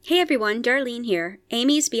Hey everyone, Darlene here,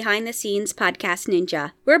 Amy's Behind the Scenes Podcast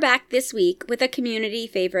Ninja. We're back this week with a community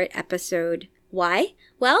favorite episode. Why?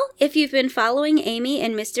 Well, if you've been following Amy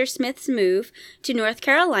and Mr. Smith's move to North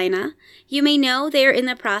Carolina, you may know they are in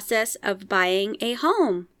the process of buying a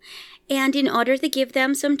home. And in order to give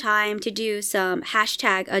them some time to do some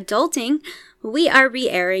 #adulting, we are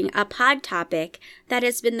re-airing a pod topic that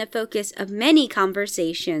has been the focus of many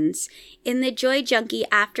conversations in the Joy Junkie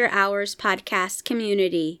After Hours podcast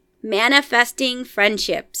community. Manifesting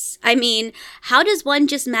friendships. I mean, how does one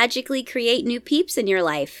just magically create new peeps in your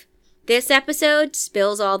life? This episode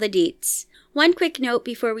spills all the deets. One quick note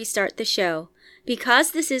before we start the show.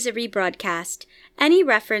 Because this is a rebroadcast, any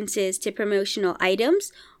references to promotional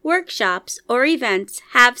items, workshops, or events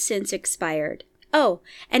have since expired. Oh,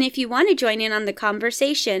 and if you want to join in on the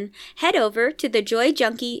conversation, head over to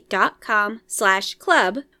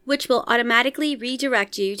thejoyjunkie.com/club, which will automatically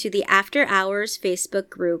redirect you to the After Hours Facebook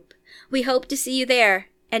group. We hope to see you there.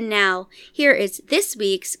 And now, here is this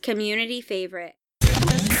week's community favorite.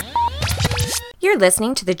 You're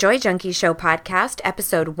listening to the Joy Junkie Show podcast,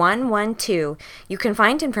 episode 112. You can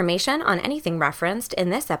find information on anything referenced in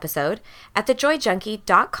this episode at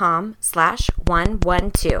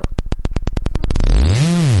thejoyjunkie.com/112.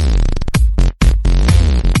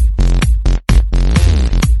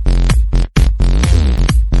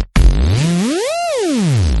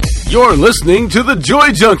 You're listening to The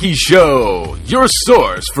Joy Junkie Show, your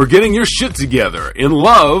source for getting your shit together in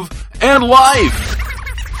love and life.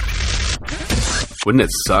 Wouldn't it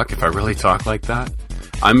suck if I really talked like that?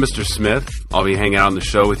 I'm Mr. Smith. I'll be hanging out on the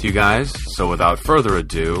show with you guys. So without further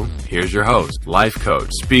ado, here's your host, life coach,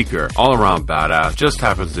 speaker, all-around badass, just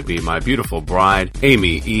happens to be my beautiful bride,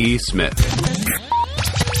 Amy E. Smith.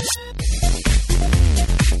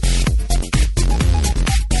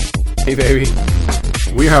 Hey, baby.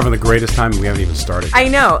 We're having the greatest time and we haven't even started. I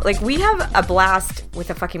know. Like, we have a blast with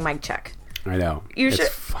a fucking mic check. I know. It's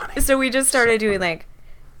funny. So we just started doing, like,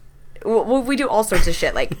 well, we do all sorts of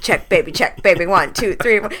shit, like, check, baby, 1, 2,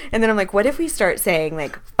 3, 4. And then I'm like, what if we start saying,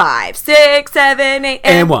 like, 5, 6, 7, 8,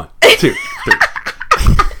 and 1, 2, 3.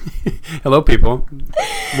 Hello, people.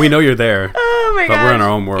 We know you're there. Oh, my god. But we're in our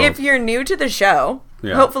own world. If you're new to the show,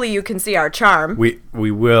 hopefully you can see our charm. We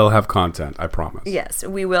will have content, I promise. Yes,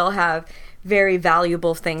 we will have very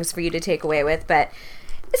valuable things for you to take away with, but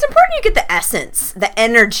it's important you get the essence, the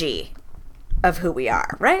energy of who we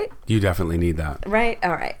are, right? You definitely need that. Right?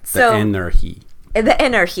 All right. The energy. The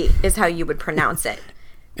energy is how you would pronounce it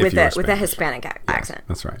with a Hispanic accent.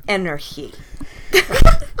 That's right. Energy.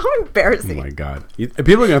 How embarrassing. Oh my god.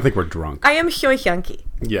 People are going to think we're drunk. I am Joy Junkie.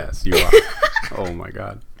 Yes, you are. Oh my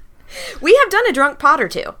god. We have done a drunk pod or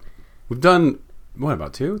two. We've done, what,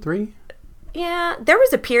 about 2, 3? Yeah, there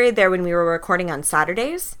was a period there when we were recording on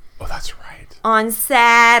Saturdays. Oh, that's right. On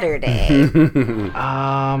Saturday.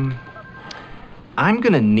 I'm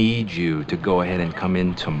going to need you to go ahead and come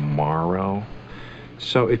in tomorrow.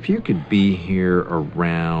 So if you could be here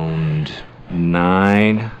around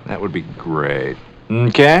 9, that would be great.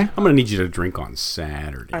 Okay? I'm going to need you to drink on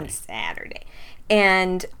Saturday.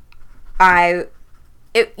 And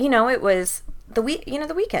it was the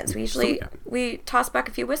weekends. We usually we toss back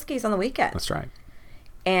a few whiskeys on the weekend. That's right.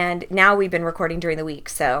 And now we've been recording during the week,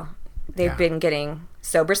 so they've been getting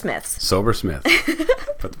Sober Smiths.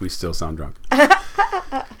 But we still sound drunk.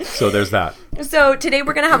 So there's that. So today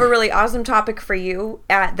we're going to have a really awesome topic for you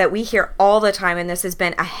that we hear all the time, and this has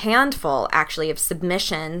been a handful, actually, of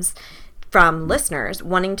submissions from listeners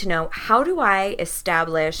wanting to know, how do I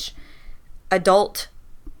establish adult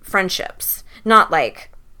friendships? Not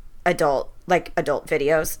like adult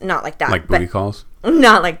videos, not like that. Like booty calls?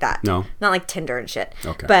 Not like that. No? Not like Tinder and shit.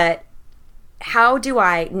 Okay. But how do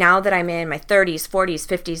I, now that I'm in my 30s, 40s,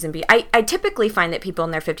 50s, and I typically find that people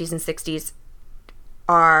in their 50s and 60s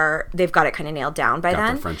they've got it kind of nailed down by then.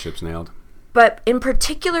 Got their friendships nailed. But in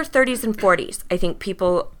particular, 30s and 40s, I think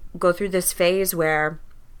people go through this phase where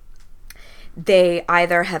they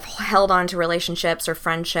either have held on to relationships or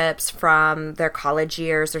friendships from their college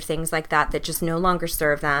years or things like that just no longer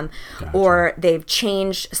serve them. Gotcha. Or they've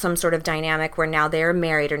changed some sort of dynamic where now they're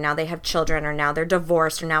married, or now they have children, or now they're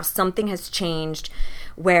divorced, or now something has changed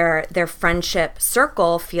where their friendship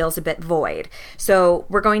circle feels a bit void. So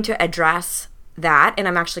we're going to address that, and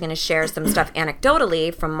I'm actually going to share some stuff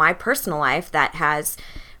anecdotally from my personal life that has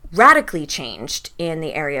radically changed in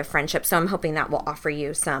the area of friendship. So I'm hoping that will offer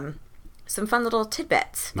you some fun little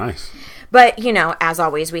tidbits. Nice. But, as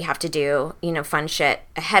always, we have to do, fun shit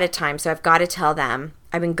ahead of time. So I've got to tell them,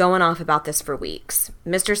 I've been going off about this for weeks.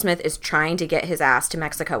 Mr. Smith is trying to get his ass to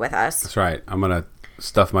Mexico with us. That's right. I'm going to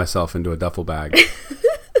stuff myself into a duffel bag.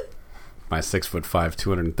 my 6'5",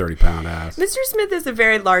 230-pound ass. Mr. Smith is a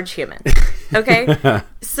very large human. Okay?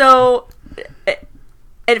 So,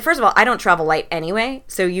 and first of all, I don't travel light anyway,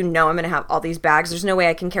 so I'm going to have all these bags. There's no way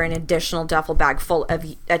I can carry an additional duffel bag full of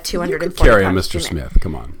a 240 You could carry a pound Mr. human. Smith.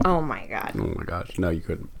 Come on. Oh my God. Oh my gosh. No, you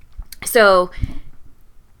couldn't. So,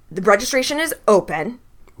 the registration is open,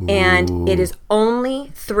 and it is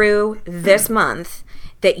only through this month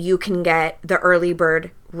that you can get the early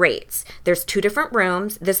bird rates. There's 2 different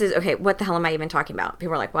rooms. This is, okay, what the hell am I even talking about?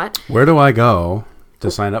 People are like, what? Where do I go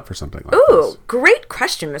to sign up for something like Ooh, this? great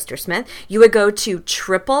question, Mr. Smith. You would go to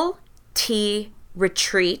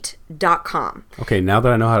TripleTRetreat.com. Okay, now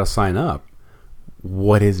that I know how to sign up,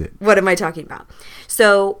 what is it? What am I talking about?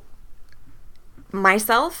 So,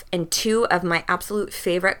 myself and 2 of my absolute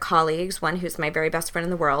favorite colleagues, one who's my very best friend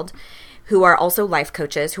in the world, who are also life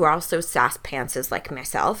coaches, who are also sass pantsers like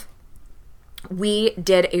myself. We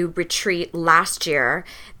did a retreat last year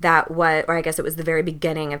that was, or I guess it was the very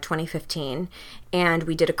beginning of 2015, and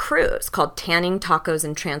we did a cruise called Tanning, Tacos,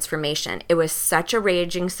 and Transformation. It was such a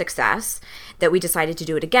raging success that we decided to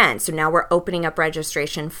do it again. So now we're opening up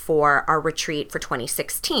registration for our retreat for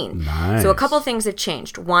 2016. Nice. So a couple of things have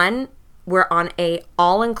changed. One, we're on a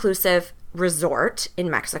all-inclusive resort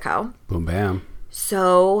in Mexico. Boom, bam.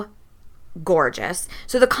 So gorgeous.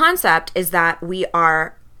 So the concept is that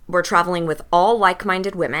we're traveling with all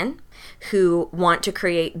like-minded women who want to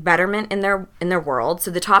create betterment in their world. So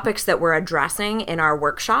the topics that we're addressing in our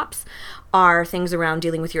workshops are things around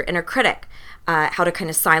dealing with your inner critic, how to kind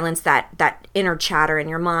of silence that inner chatter in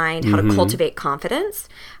your mind, how to cultivate confidence,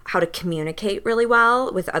 how to communicate really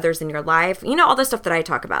well with others in your life. You know, all the stuff that I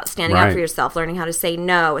talk about, standing up Right. for yourself, learning how to say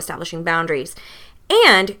no, establishing boundaries.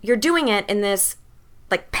 And you're doing it in this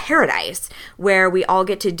like paradise where we all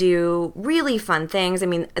get to do really fun things. I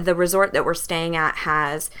mean, the resort that we're staying at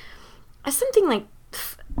has something like,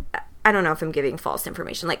 I don't know if I'm giving false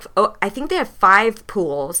information. Like, I think they have 5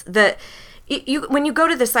 pools. When you go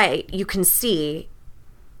to the site, you can see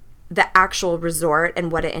the actual resort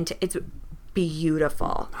and what it's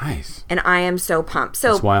beautiful. Nice. And I am so pumped.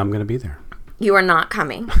 So That's why I'm going to be there. you are not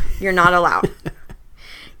coming. You're not allowed.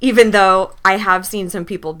 Even though I have seen some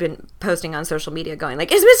people been posting on social media going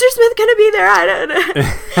like, is Mr. Smith going to be there? I don't know.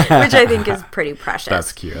 Which I think is pretty precious.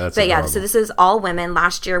 That's cute. That's But yeah, adorable. so this is all women.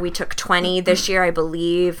 Last year we took 20. This year I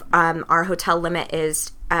believe our hotel limit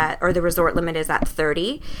is, or the resort limit is at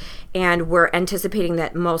 30. And we're anticipating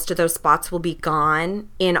that most of those spots will be gone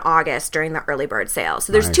in August during the early bird sale.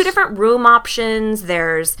 So there's Nice. 2 different room options.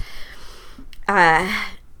 There's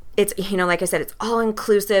it's, you know, like I said, it's all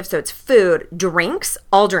inclusive. So it's food, drinks,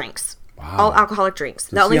 all drinks, all alcoholic drinks.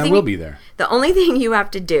 See, I will be there. The only thing you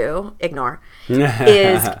have to do,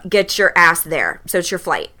 is get your ass there. So it's your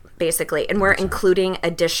flight, basically. And we're including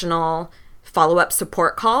additional follow-up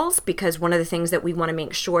support calls because one of the things that we want to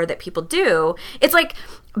make sure that people do, it's like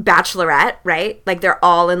Bachelorette, right? Like they're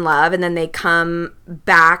all in love and then they come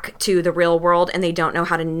back to the real world and they don't know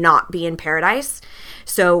how to not be in paradise.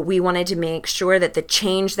 So we wanted to make sure that the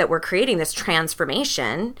change that we're creating, this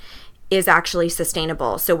transformation, is actually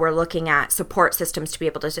sustainable. So we're looking at support systems to be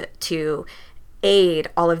able to aid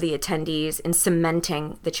all of the attendees in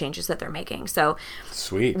cementing the changes that they're making. So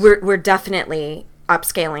Sweet. we're definitely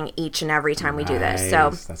upscaling each and every time we do this. So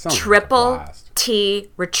Nice. That sounds like a blast.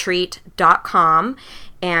 TripleTRetreat.com.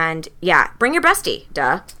 And yeah, bring your bestie,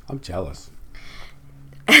 duh. I'm jealous.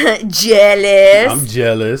 Jealous. I'm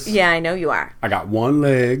jealous. Yeah, I know you are. I got one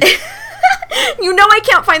leg. You know I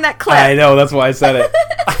can't find that clip. I know. That's why I said it.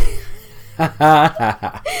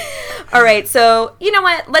 All right, so you know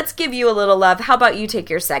what? Let's give you a little love. How about you take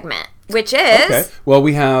your segment, which is... Okay. Well,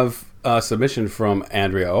 we have a submission from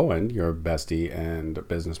Andrea Owen, your bestie and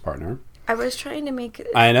business partner. I was trying to make it...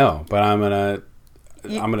 I know, but I'm gonna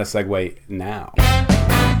segue now.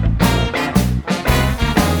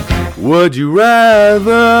 Would you rather?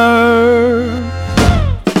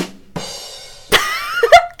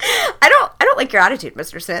 I don't like your attitude,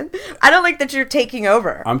 Mr. Smith. I don't like that you're taking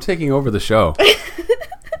over. I'm taking over the show.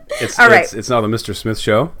 It's All right. It's now the Mr. Smith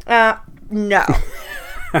show. No.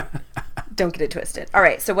 Don't get it twisted. All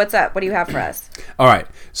right, so what's up? What do you have for us? All right.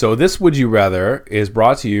 So this Would You Rather is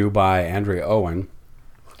brought to you by Andrea Owen,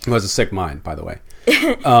 who has a sick mind, by the way.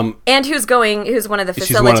 And who's one of the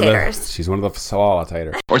facilitators. She's one of the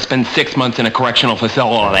facilitators. Or spend 6 months in a correctional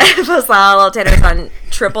facility. Facilitators on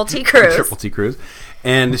Triple T Cruise. Triple T Cruise.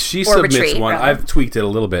 And she Or submits retreat, one. rather. I've tweaked it a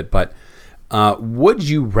little bit, but would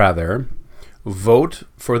you rather vote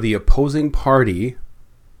for the opposing party?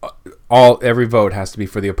 Every vote has to be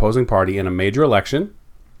for the opposing party in a major election,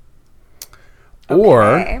 or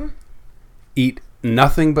Okay. eat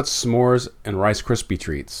nothing but s'mores and Rice Krispie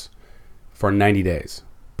treats for 90 days.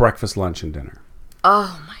 Breakfast, lunch, and dinner.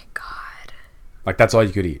 Oh my God. Like, that's all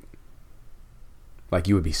you could eat. Like,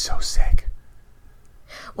 you would be so sick.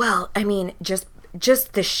 Well, I mean, just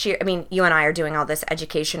the sheer, I mean, you and I are doing all this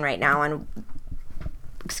education right now on,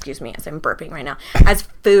 excuse me, as I'm burping right now, as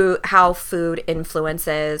how food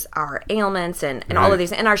influences our ailments and all of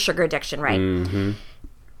these, and our sugar addiction, right? Mm-hmm.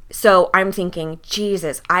 So I'm thinking,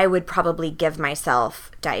 Jesus, I would probably give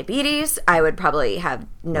myself diabetes. I would probably have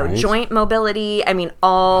no joint mobility. I mean,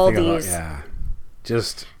 all these.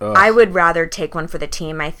 Just. I would rather take one for the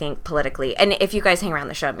team, I think, politically. And if you guys hang around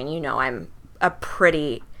the show, I mean, you know I'm a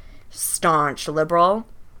pretty staunch liberal,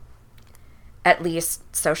 at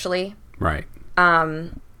least socially. Right.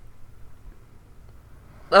 I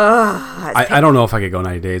don't know if I could go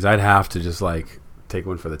 90 days. I'd have to just, like, take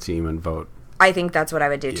one for the team and vote. I think that's what I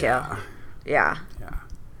would do, too. Yeah.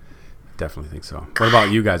 Definitely think so. What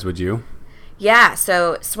about you guys? Would you? Yeah,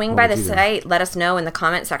 so swing by the site. Let us know in the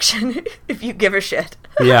comment section if you give a shit.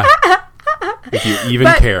 Yeah. If you even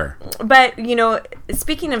care. But, you know,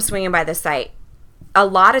 speaking of swinging by the site, a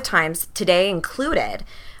lot of times, today included,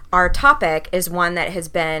 our topic is one that has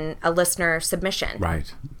been a listener submission.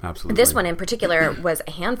 Right. Absolutely. This one in particular was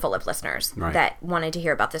a handful of listeners that wanted to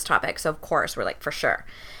hear about this topic. So, of course, we're like, for sure.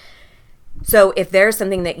 So if there's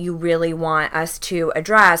something that you really want us to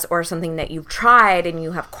address, or something that you've tried and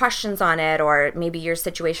you have questions on it, or maybe your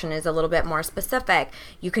situation is a little bit more specific,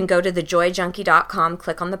 you can go to thejoyjunkie.com,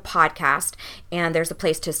 click on the podcast, and there's a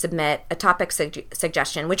place to submit a topic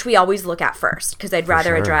suggestion, which we always look at first, because I'd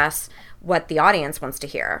rather address what the audience wants to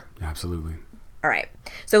hear. Absolutely. All right.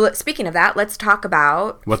 So speaking of that, let's talk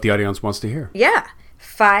about what the audience wants to hear. Yeah.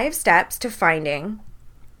 5 steps to finding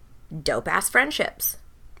dope-ass friendships.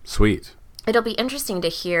 Sweet. It'll be interesting to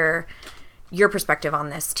hear your perspective on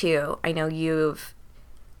this, too. I know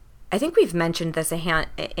I think we've mentioned this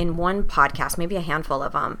in one podcast, maybe a handful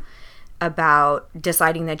of them, about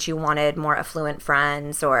deciding that you wanted more affluent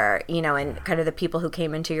friends, or, you know, and kind of the people who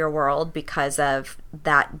came into your world because of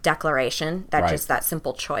that declaration, just that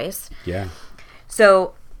simple choice. Yeah.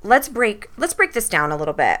 So let's break this down a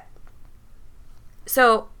little bit.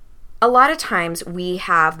 So a lot of times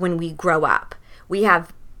when we grow up, we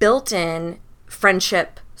have built-in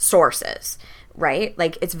friendship sources, right?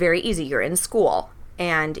 Like, it's very easy. You're in school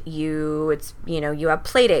and you have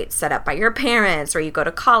play dates set up by your parents, or you go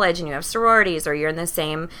to college and you have sororities, or you're in the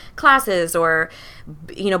same classes, or,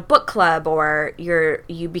 you know, book club, or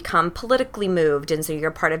you become politically moved, and so you're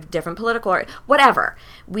part of different political, or whatever.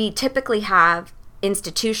 We typically have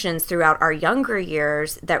institutions throughout our younger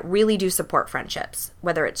years that really do support friendships,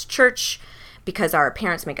 whether it's church, because our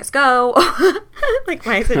parents make us go, like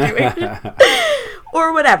my situation,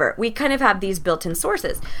 or whatever. We kind of have these built-in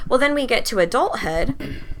sources. Well, then we get to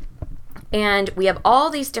adulthood, and we have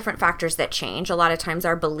all these different factors that change. A lot of times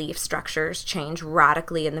our belief structures change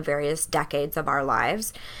radically in the various decades of our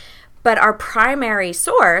lives. But our primary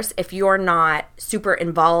source, if you're not super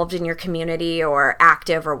involved in your community or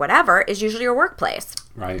active or whatever, is usually your workplace.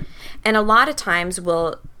 Right. And a lot of times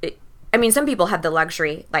some people have the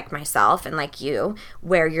luxury, like myself and like you,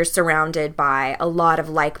 where you're surrounded by a lot of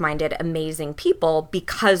like-minded, amazing people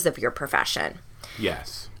because of your profession.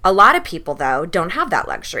 Yes. A lot of people, though, don't have that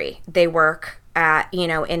luxury. They work in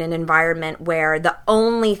an environment where the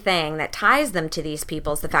only thing that ties them to these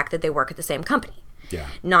people is the fact that they work at the same company. Yeah.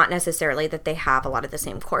 Not necessarily that they have a lot of the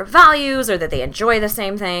same core values, or that they enjoy the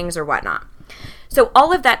same things, or whatnot. So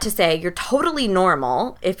all of that to say, you're totally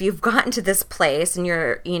normal if you've gotten to this place and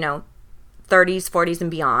you're, 30s, 40s,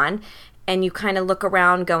 and beyond, and you kind of look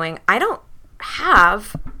around going, I don't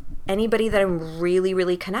have anybody that I'm really,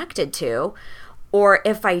 really connected to. Or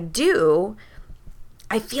if I do,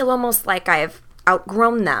 I feel almost like I've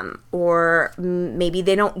outgrown them, or maybe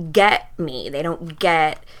they don't get me. They don't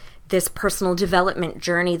get this personal development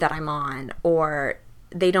journey that I'm on, or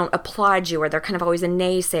they don't applaud you, or they're kind of always a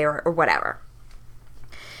naysayer, or whatever.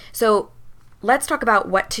 So let's talk about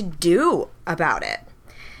what to do about it.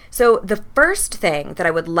 So the first thing that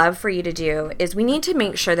I would love for you to do is we need to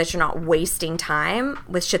make sure that you're not wasting time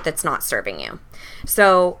with shit that's not serving you.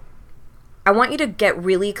 So I want you to get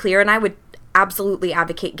really clear, and I would absolutely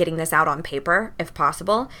advocate getting this out on paper if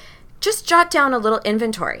possible. Just jot down a little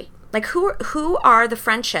inventory. Like, who are the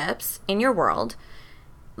friendships in your world?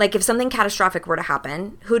 Like, if something catastrophic were to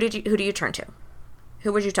happen, who do you turn to?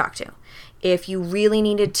 Who would you talk to? If you really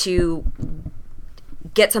needed to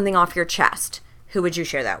get something off your chest, who would you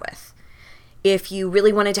share that with? If you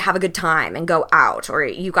really wanted to have a good time and go out, or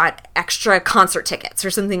you got extra concert tickets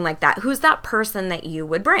or something like that, who's that person that you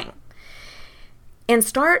would bring? And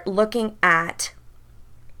start looking at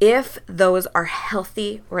if those are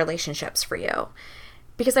healthy relationships for you.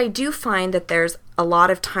 Because I do find that there's a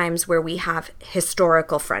lot of times where we have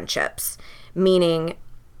historical friendships, meaning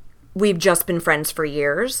we've just been friends for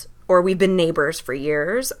years, or we've been neighbors for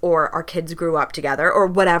years, or our kids grew up together, or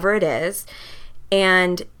whatever it is.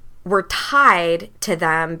 And we're tied to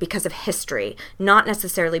them because of history, not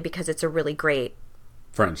necessarily because it's a really great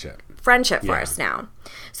friendship for us now.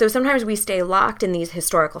 So sometimes we stay locked in these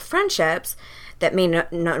historical friendships that may no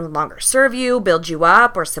longer serve you, build you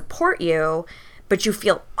up, or support you, but you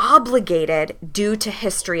feel obligated due to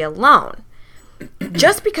history alone.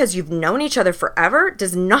 Just because you've known each other forever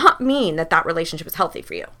does not mean that that relationship is healthy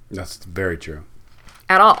for you. That's very true.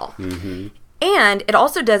 At all. Mm-hmm. And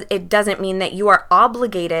it doesn't mean that you are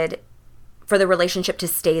obligated for the relationship to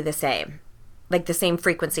stay the same. Like the same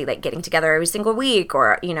frequency, like getting together every single week,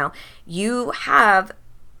 or, you have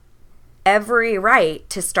every right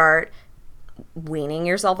to start weaning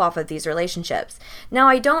yourself off of these relationships. Now,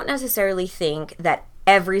 I don't necessarily think that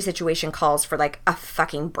every situation calls for like a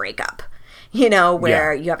fucking breakup,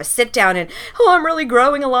 where you have a sit down and, I'm really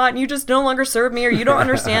growing a lot and you just no longer serve me, or you don't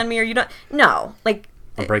understand me, or you don't. No, like.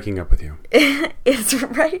 I'm breaking up with you. It's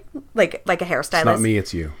right. Like a hairstylist. It's not me,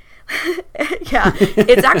 it's you. Yeah.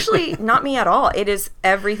 It's actually not me at all. It is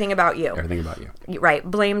everything about you. Everything about you. Right.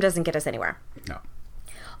 Blame doesn't get us anywhere. No.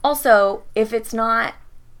 Also, if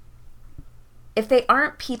they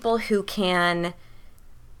aren't people who can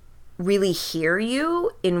really hear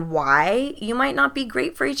you in why you might not be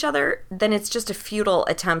great for each other, then it's just a futile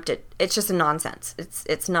attempt it's just a nonsense.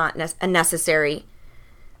 It's not a necessary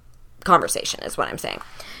conversation is what I'm saying.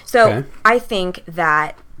 So okay. I think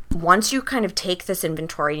that once you kind of take this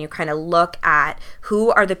inventory and you kind of look at who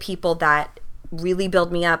are the people that really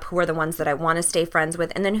build me up, who are the ones that I want to stay friends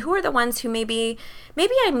with, and then who are the ones who maybe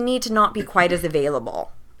I need to not be quite as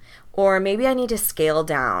available, or maybe I need to scale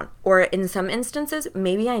down, or in some instances,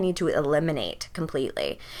 maybe I need to eliminate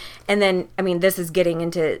completely. And then, this is getting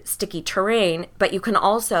into sticky terrain, but you can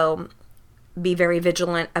also be very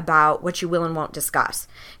vigilant about what you will and won't discuss.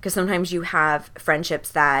 Because sometimes you have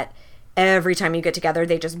friendships that every time you get together,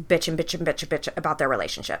 they just bitch and bitch and bitch and bitch about their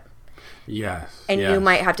relationship. Yes. And you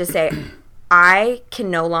might have to say, I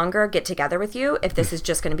can no longer get together with you if this is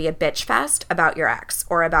just going to be a bitch fest about your ex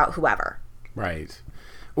or about whoever. Right.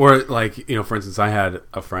 Or like, for instance, I had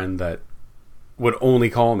a friend that would only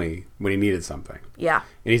call me when he needed something. Yeah.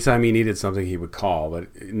 Anytime he needed something, he would call,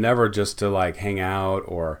 but never just to like hang out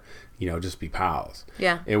or just be pals.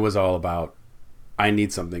 Yeah. It was all about, I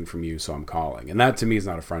need something from you, so I'm calling. And that to me is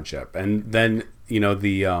not a friendship. And then,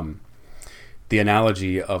 the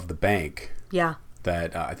analogy of the bank. Yeah.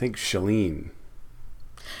 That I think Shalene.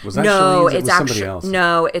 Was that no, Shalene? It's somebody else.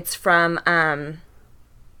 No, it's from,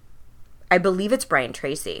 I believe it's Brian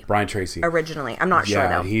Tracy. Brian Tracy. Originally. I'm not sure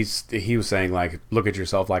though. He was saying like, look at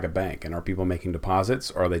yourself like a bank, and are people making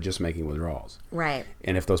deposits or are they just making withdrawals? Right.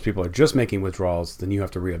 And if those people are just making withdrawals, then you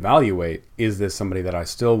have to reevaluate, is this somebody that I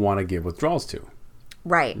still want to give withdrawals to?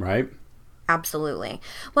 Right. Right? Absolutely.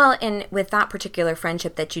 Well, and with that particular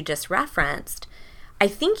friendship that you just referenced, I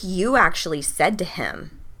think you actually said to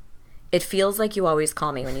him, it feels like you always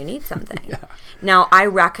call me when you need something. Yeah. Now, I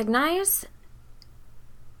recognize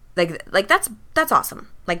like that's awesome.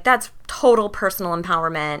 Like that's total personal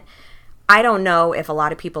empowerment. I don't know if a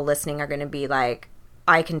lot of people listening are going to be like,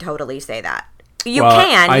 I can totally say that. You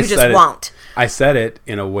won't. I said it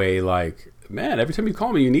in a way like, man, every time you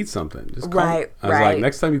call me, you need something. Just call me. I was like,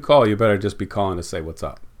 next time you call, you better just be calling to say what's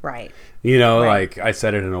up. Right. Like I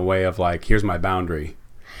said it in a way of like, here's my boundary.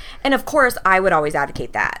 And of course, I would always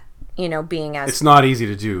advocate that, being as... It's not easy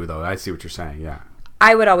to do, though. I see what you're saying, yeah.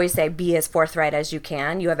 I would always say be as forthright as you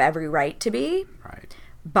can. You have every right to be. Right.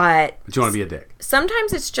 But you want to be a dick.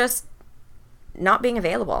 Sometimes it's just not being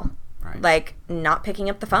available. Right. Like not picking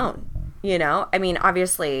up the phone,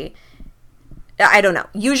 obviously, I don't know.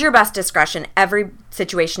 Use your best discretion. Every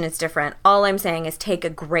situation is different. All I'm saying is take a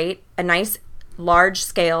nice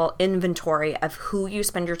large-scale inventory of who you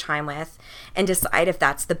spend your time with and decide if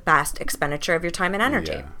that's the best expenditure of your time and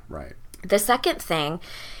energy. Yeah, right. The second thing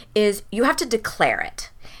is you have to declare it.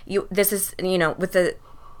 This is,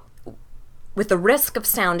 with the risk of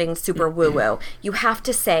sounding super woo-woo, you have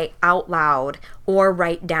to say out loud or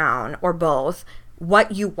write down or both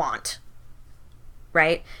what you want,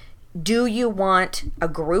 right? Do you want a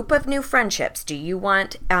group of new friendships? Do you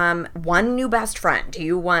want one new best friend? Do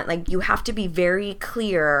you want, you have to be very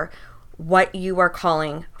clear what you are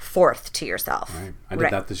calling forth to yourself. Right. I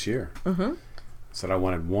did that this year. Mm-hmm. Said I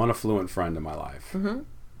wanted one affluent friend in my life. Mm-hmm.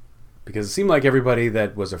 Because it seemed like everybody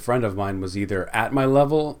that was a friend of mine was either at my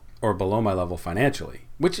level or below my level financially,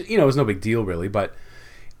 which, is no big deal really, but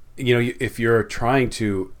if you're trying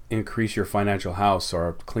to increase your financial house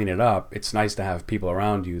or clean it up, it's nice to have people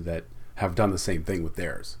around you that have done the same thing with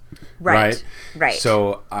theirs. Right.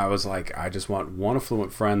 So I was like, I just want one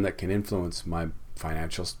affluent friend that can influence my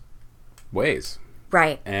financial ways.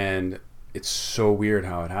 Right. And it's so weird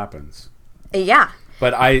how it happens. Yeah.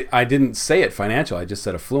 But I didn't say it financial. I just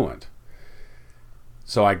said affluent.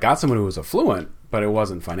 So I got someone who was affluent, but it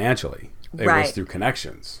wasn't financially. It was through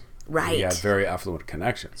connections. Right. He had very affluent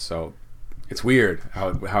connections. So it's weird how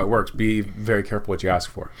it works. Be very careful what you ask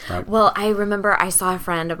for. Right? Well, I remember I saw a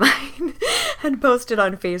friend of mine had posted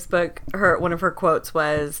on Facebook, one of her quotes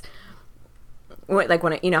was, like,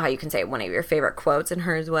 you know how you can say one of your favorite quotes, and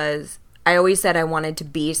hers was, I always said I wanted to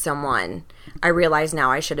be someone. I realize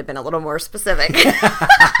now I should have been a little more specific.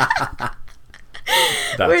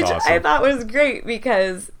 That's Which awesome. I thought was great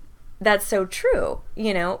because that's so true.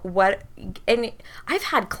 And I've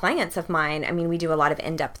had clients of mine, I mean, we do a lot of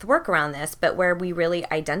in-depth work around this, but where we really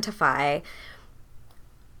identify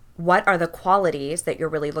what are the qualities that you're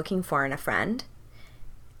really looking for in a friend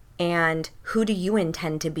and who do you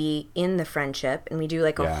intend to be in the friendship. And we do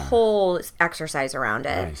like a whole exercise around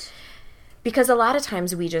it. Nice. Because a lot of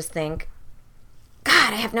times we just think,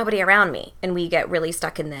 God, I have nobody around me. And we get really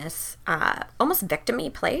stuck in this almost victim-y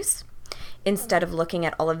place instead of looking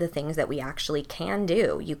at all of the things that we actually can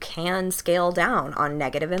do. You can scale down on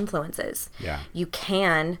negative influences. Yeah. You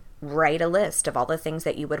can write a list of all the things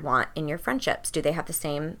that you would want in your friendships. Do they have the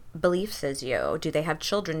same beliefs as you? Do they have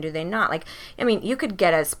children? Do they not? Like, I mean, you could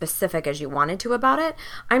get as specific as you wanted to about it.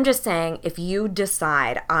 I'm just saying, if you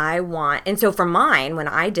decide and so for mine, when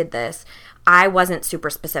I did this, I wasn't super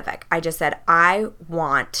specific. I just said, I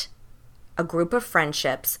want a group of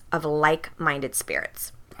friendships of like-minded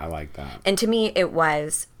spirits. I like that. And to me, it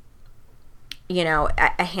was,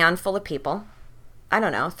 a handful of people. I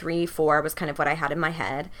don't know, 3, 4 was kind of what I had in my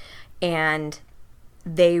head. And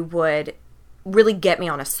they would really get me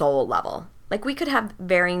on a soul level. Like, we could have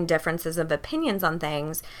varying differences of opinions on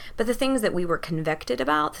things, but the things that we were convicted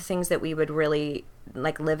about, the things that we would really,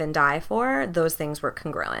 like, live and die for, those things were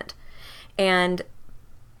congruent. And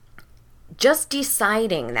just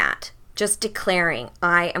deciding that, just declaring,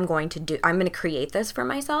 I'm going to create this for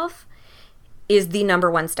myself is the number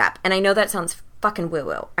one step. And I know that sounds fucking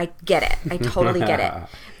woo-woo. I get it. I totally get it.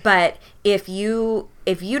 But if you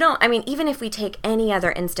don't, I mean, even if we take any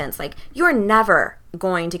other instance, like, you're never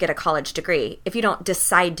going to get a college degree if you don't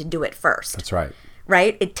decide to do it first. That's right.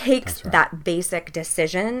 Right? It takes that basic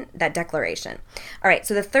decision, that declaration. All right.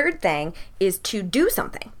 So the third thing is to do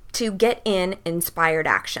something, to get in inspired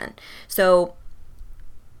action. So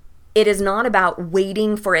it is not about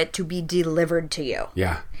waiting for it to be delivered to you.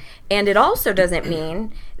 Yeah. And it also doesn't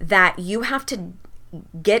mean that you have to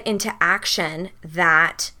get into action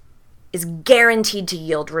that is guaranteed to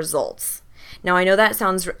yield results. Now, I know that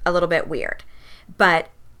sounds a little bit weird, but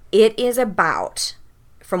it is about,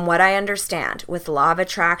 from what I understand, with law of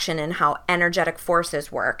attraction and how energetic forces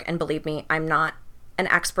work, and believe me, I'm not an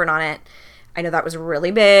expert on it. I know that was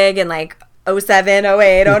really big in like 07,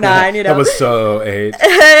 08, 09, That was so 8.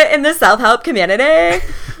 in the self-help community.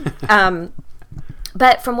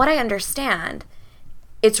 But from what I understand,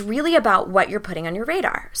 it's really about what you're putting on your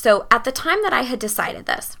radar. So at the time that I had decided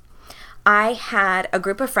this, I had a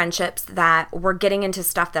group of friendships that were getting into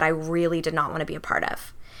stuff that I really did not want to be a part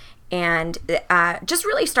of. And just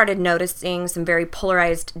really started noticing some very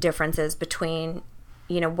polarized differences between,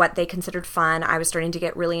 what they considered fun. I was starting to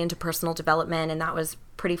get really into personal development, and that was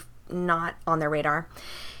pretty not on their radar.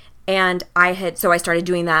 And so I started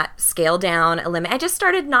doing that, scale down, eliminate. I just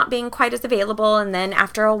started not being quite as available. And then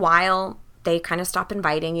after a while, they kind of stop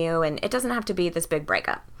inviting you, and it doesn't have to be this big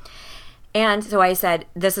breakup. And so I said,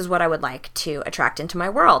 this is what I would like to attract into my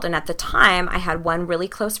world. And at the time, I had one really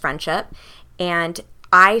close friendship, and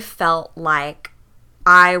I felt like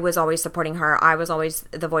I was always supporting her. I was always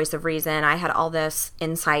the voice of reason. I had all this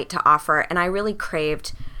insight to offer, and I really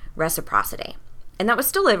craved reciprocity. And that was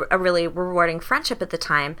still a really rewarding friendship at the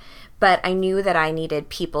time, but I knew that I needed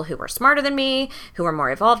people who were smarter than me, who were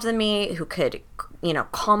more evolved than me, who could,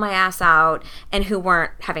 call my ass out, and who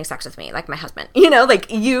weren't having sex with me, like my husband.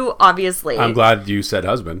 Like you, obviously. I'm glad you said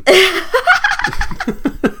husband.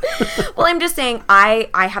 Well, I'm just saying I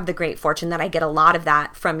have the great fortune that I get a lot of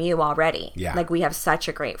that from you already. Yeah. Like, we have such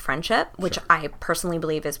a great friendship, which I personally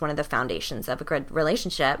believe is one of the foundations of a good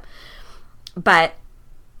relationship. But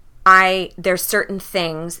there's certain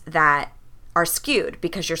things that are skewed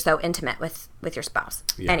because you're so intimate with your spouse.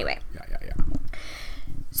 Yeah. Anyway. Yeah.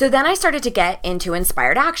 So then I started to get into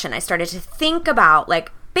inspired action. I started to think about,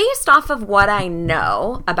 like, based off of what I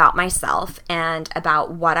know about myself and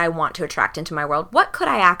about what I want to attract into my world, what could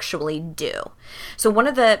I actually do? So one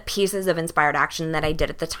of the pieces of inspired action that I did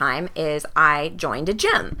at the time is I joined a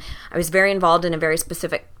gym. I was very involved in a very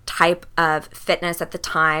specific type of fitness at the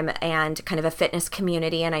time and kind of a fitness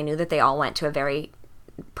community, and I knew that they all went to a very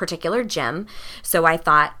particular gym. So I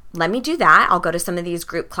thought, let me do that. I'll go to some of these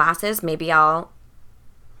group classes. Maybe I'll,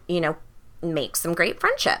 make some great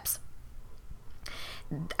friendships.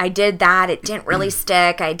 I did that. It didn't really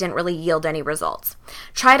stick. I didn't really yield any results.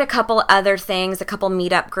 Tried a couple other things, a couple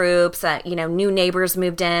meetup groups, new neighbors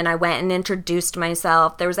moved in. I went and introduced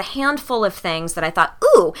myself. There was a handful of things that I thought,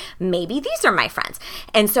 ooh, maybe these are my friends.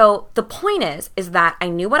 And so the point is that I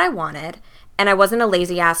knew what I wanted, and I wasn't a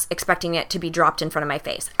lazy ass expecting it to be dropped in front of my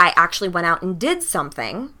face. I actually went out and did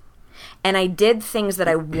something, and I did things that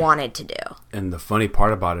I wanted to do. And the funny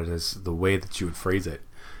part about it is the way that you would phrase it.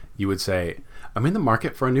 You would say, I'm in the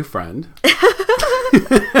market for a new friend.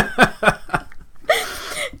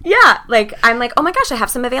 Yeah, I'm like, oh my gosh, I have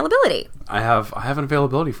some availability. I have an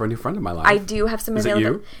availability for a new friend in my life. I do have some Is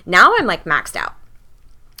availability. it you? Now I'm maxed out.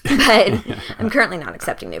 But I'm currently not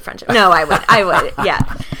accepting new friendships. No, I would,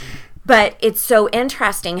 yeah. But it's so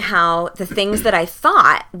interesting how the things that I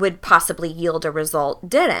thought would possibly yield a result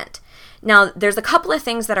didn't. Now, there's a couple of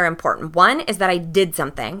things that are important. One is that I did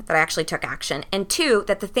something, that I actually took action. And two,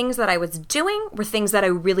 that the things that I was doing were things that I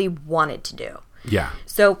really wanted to do. Yeah.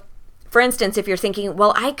 So, for instance, if you're thinking,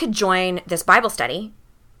 well, I could join this Bible study,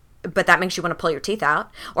 but that makes you want to pull your teeth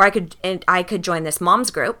out. Or I could join this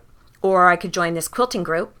mom's group. Or I could join this quilting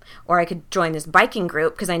group. Or I could join this biking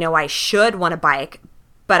group because I know I should want to bike,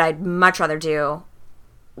 but I'd much rather do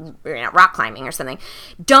rock climbing or something.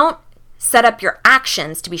 Don't set up your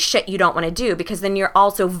actions to be shit you don't want to do, because then you're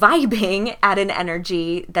also vibing at an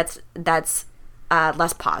energy that's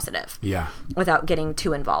less positive. Yeah. Without getting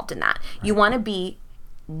too involved in that. Right. You want to be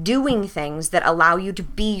doing things that allow you to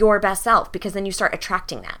be your best self, because then you start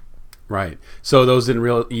attracting that. Right. So those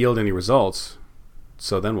didn't yield any results.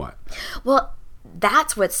 So then what? Well,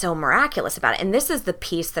 that's what's so miraculous about it. And this is the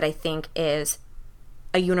piece that I think is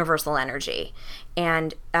a universal energy,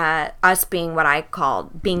 and us being what I call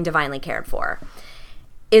being divinely cared for,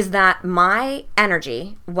 is that my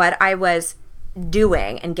energy, what I was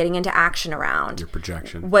doing and getting into action around, your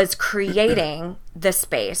projection, was creating the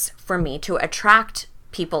space for me to attract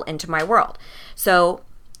people into my world. So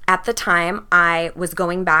at the time, I was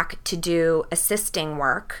going back to do assisting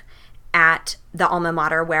work at the alma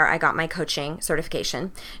mater where I got my coaching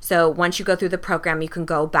certification. So once you go through the program, you can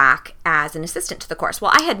go back as an assistant to the course.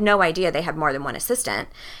 Well, I had no idea they had more than one assistant.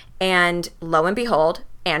 And lo and behold,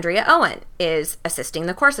 Andrea Owen is assisting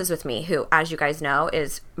the courses with me, who, as you guys know,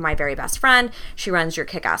 is my very best friend. She runs Your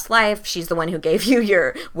Kick-Ass Life. She's the one who gave you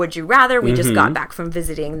your Would You Rather. We just got back from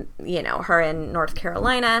visiting, her in North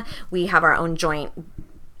Carolina. We have our own joint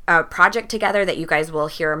project together that you guys will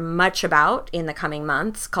hear much about in the coming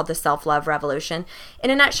months, called the Self-Love Revolution. In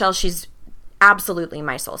a nutshell, she's absolutely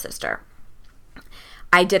my soul sister.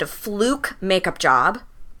 I did a fluke makeup job.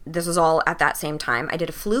 This was all at that same time. I did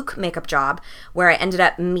a fluke makeup job where I ended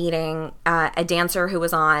up meeting a dancer who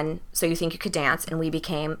was on So You Think You Could Dance, and we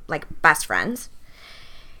became best friends.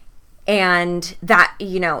 And that,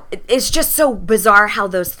 it's just so bizarre how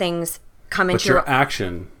those things come into your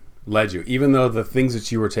action led you, even though the things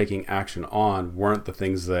that you were taking action on weren't the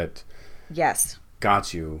things that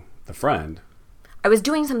got you the friend. I was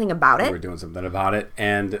doing something about it. You were doing something about it,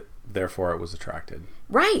 and therefore it was attracted.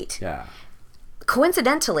 Right. Yeah.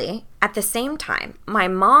 Coincidentally, at the same time, my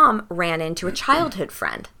mom ran into a childhood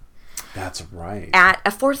friend. That's right. At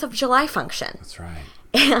a 4th of July function. That's right.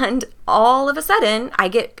 And all of a sudden, I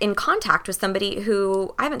get in contact with somebody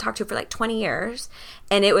who I haven't talked to for 20 years.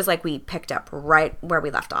 And it was like we picked up right where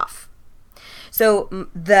we left off. So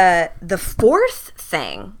the fourth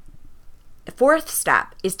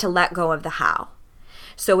step is to let go of the how.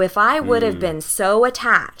 So if I would have been so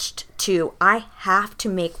attached to, I have to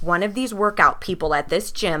make one of these workout people at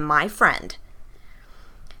this gym my friend.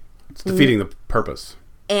 It's defeating the purpose.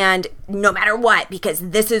 And no matter what,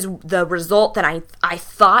 because this is the result that I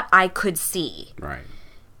thought I could see. Right.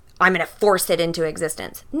 I'm going to force it into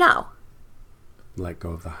existence. No. Let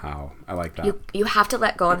go of the how. I like that. You have to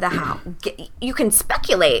let go of the how. You can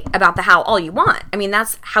speculate about the how all you want. I mean,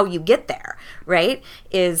 that's how you get there, right?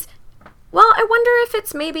 Well, I wonder if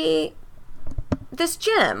it's maybe this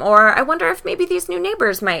gym, or I wonder if maybe these new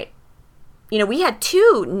neighbors might. We had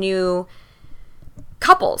 2 new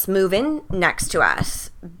couples move in next to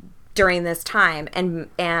us during this time,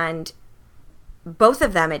 and both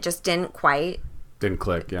of them, it just didn't quite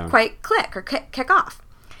click, yeah. Quite click or kick off.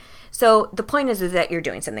 So the point is that you're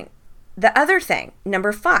doing something. The other thing,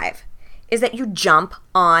 number 5, is that you jump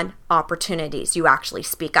on opportunities. You actually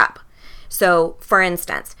speak up. So, for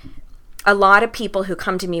instance, a lot of people who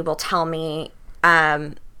come to me will tell me,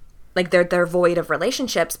 like they're void of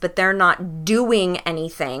relationships, but they're not doing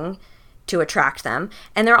anything to attract them.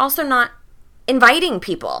 And they're also not inviting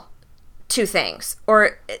people to things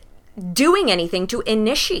or doing anything to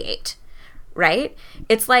initiate, right?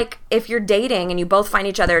 It's like if you're dating and you both find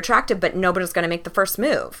each other attractive, but nobody's going to make the first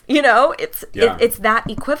move, it's that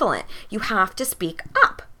equivalent. You have to speak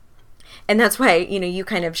up. And that's why, you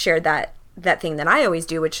kind of shared that thing that I always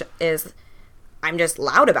do, which is I'm just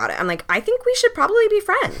loud about it. I'm like, I think we should probably be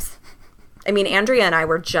friends. I mean, Andrea and I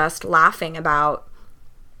were just laughing about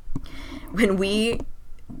when we,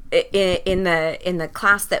 in the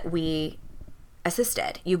class that we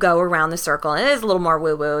assisted, you go around the circle, and it is a little more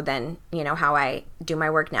woo-woo than, how I do my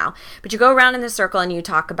work now. But you go around in the circle and you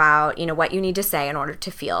talk about, what you need to say in order to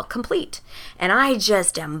feel complete. And I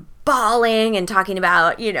just am bawling and talking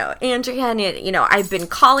about, Andrea, and, I've been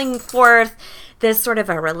calling forth this sort of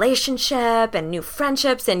a relationship and new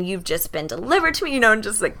friendships, and you've just been delivered to me, and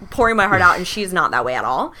just like pouring my heart out. And she's not that way at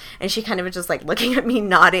all. And she kind of just like looking at me,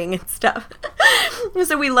 nodding and stuff.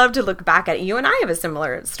 So we love to look back at it. You and I have a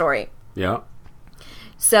similar story. Yeah.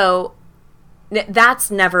 So that's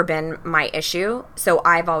never been my issue. So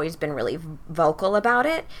I've always been really vocal about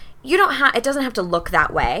it. It doesn't have to look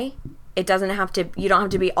that way. You don't have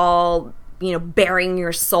to be all, bearing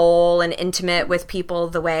your soul and intimate with people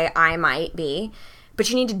the way I might be, but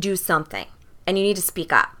you need to do something and you need to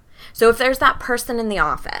speak up. So if there's that person in the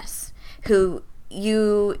office who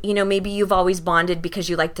maybe you've always bonded because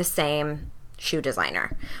you like the same shoe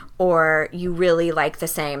designer, or you really like the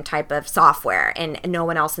same type of software and no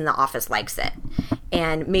one else in the office likes it.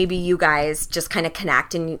 And maybe you guys just kind of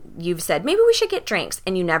connect and you've said, maybe we should get drinks,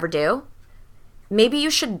 and you never do. Maybe you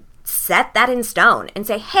should set that in stone and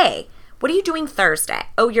say, hey, what are you doing Thursday?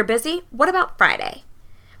 Oh, you're busy? What about Friday?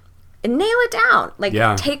 And nail it down.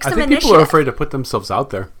 Take some initiative. I think people are afraid to put themselves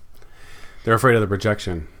out there. They're afraid of the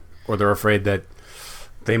projection, or they're afraid that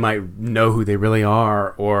they might know who they really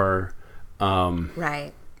are, or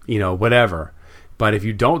right. Whatever. But if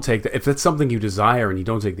you don't if it's something you desire and you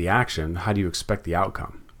don't take the action, how do you expect the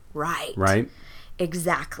outcome? Right. Right?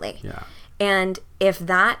 Exactly. Yeah. And if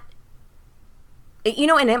that,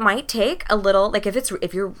 and it might take a little, like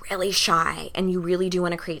if you're really shy and you really do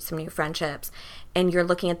want to create some new friendships and you're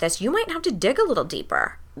looking at this, you might have to dig a little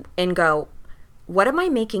deeper and go, what am I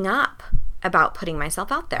making up about putting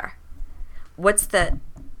myself out there? What's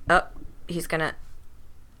he's gonna,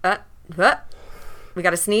 we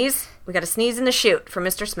got to sneeze. We got to sneeze in the chute from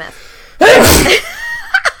Mr. Smith.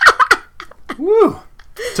 Woo!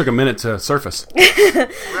 Took a minute to surface.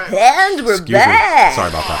 And we're back. Sorry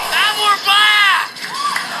about that. And we're back!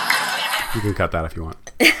 You can cut that if you want.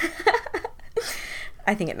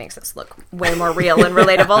 I think it makes us look way more real and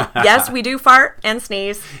relatable. Yes, we do fart and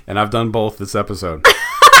sneeze. And I've done both this episode.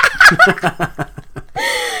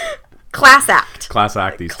 Class act. Class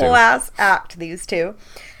act these two. Class act these two.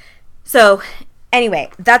 So anyway,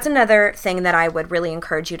 that's another thing that I would really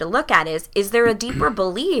encourage you to look at is there a deeper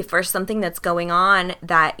belief or something that's going on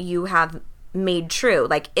that you have made true?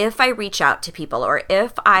 Like, if I reach out to people, or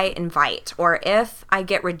if I invite, or if I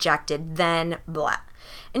get rejected, then blah.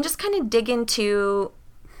 And just kind of dig into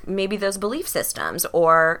maybe those belief systems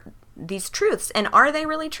or these truths, and are they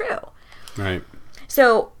really true? Right.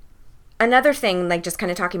 So another thing, like just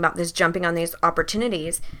kind of talking about this jumping on these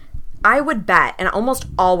opportunities, I would bet, and almost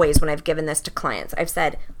always when I've given this to clients, I've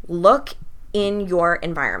said, look in your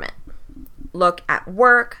environment. Look at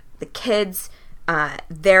work, the kids,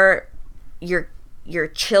 your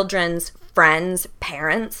children's friends,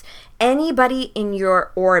 parents, anybody in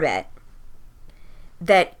your orbit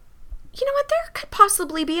that, there could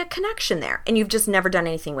possibly be a connection there, and you've just never done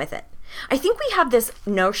anything with it. I think we have this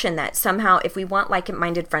notion that somehow if we want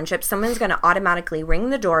like-minded friendships, someone's going to automatically ring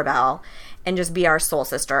the doorbell and just be our soul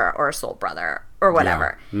sister or soul brother or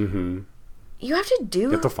whatever. Yeah. Mm-hmm. You have to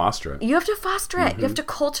You have to foster it. You have to foster it. You have to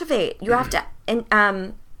cultivate. You have to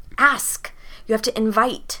ask. You have to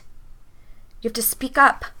invite. You have to speak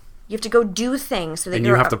up. You have to go do things so that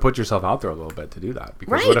you have to put yourself out there a little bit to do that.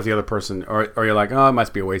 Because what if the other person, or you're like, oh, it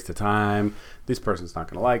must be a waste of time. This person's not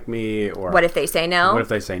going to like me. Or what if they say no? What if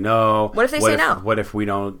they say no? What if they say no? What if we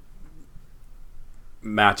don't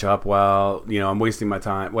match up well? I'm wasting my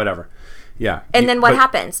time. Whatever. Yeah. And then what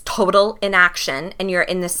happens? Total inaction, and you're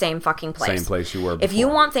in the same fucking place. Same place you were before. If you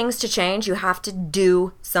want things to change, you have to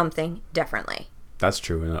do something differently. That's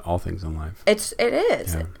true in all things in life. It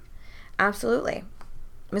is. Yeah. Absolutely.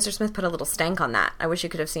 Mr. Smith put a little stank on that. I wish you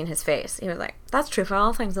could have seen his face. He was like, that's true for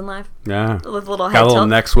all things in life. Yeah. With a little head Got a little tilt.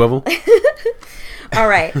 neck swivel. All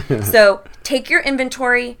right. So take your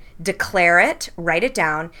inventory, declare it, write it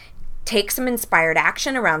down, take some inspired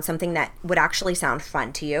action around something that would actually sound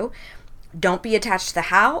fun to you. Don't be attached to the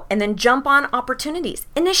how, and then jump on opportunities.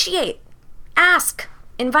 Initiate, ask,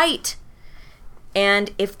 invite.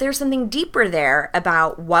 And if there's something deeper there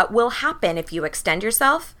about what will happen if you extend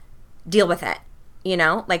yourself, deal with it. You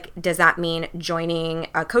know, like, does that mean joining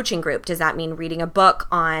a coaching group? Does that mean reading a book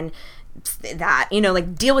on that? You know,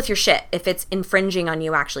 like, deal with your shit if it's infringing on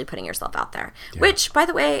you actually putting yourself out there. Yeah. Which, by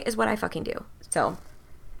the way, is what I fucking do. So,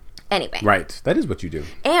 anyway. Right. That is what you do.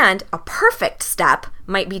 And a perfect step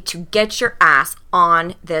might be to get your ass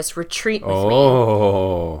on this retreat with me.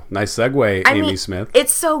 Oh, nice segue, Amy Smith.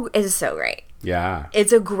 It's so great. Yeah.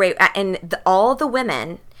 It's a great, and all the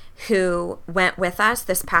women who went with us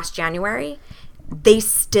this past January,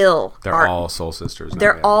 they're all soul sisters.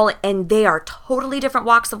 And they are totally different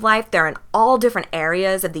walks of life. They're in all different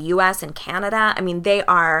areas of the U.S. and Canada. I mean,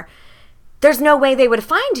 there's no way they would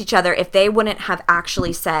find each other if they wouldn't have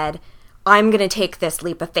actually said, I'm going to take this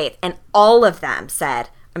leap of faith. And all of them said,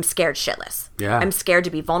 I'm scared shitless. Yeah. I'm scared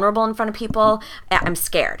to be vulnerable in front of people. I'm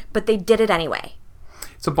scared. But they did it anyway.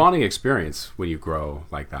 It's a bonding experience when you grow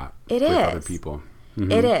like that with other people.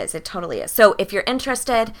 Mm-hmm. It is. It totally is. So if you're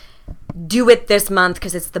interested, do it this month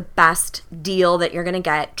because it's the best deal that you're going to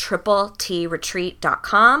get.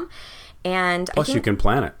 TripleTretreat.com. And plus you can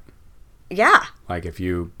plan it. Yeah. Like if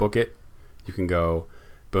you book it, you can go,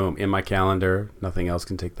 boom, in my calendar. Nothing else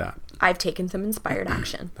can take that. I've taken some inspired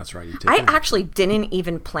action. That's right. I actually didn't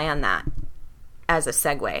even plan that as a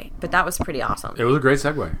segue, but that was pretty awesome. It was a great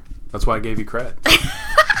segue. That's why I gave you credit.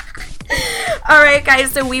 All right,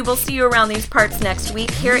 guys, so we will see you around these parts next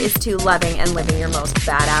week. Here is to loving and living your most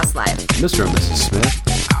badass life. Mr. and Mrs. Smith.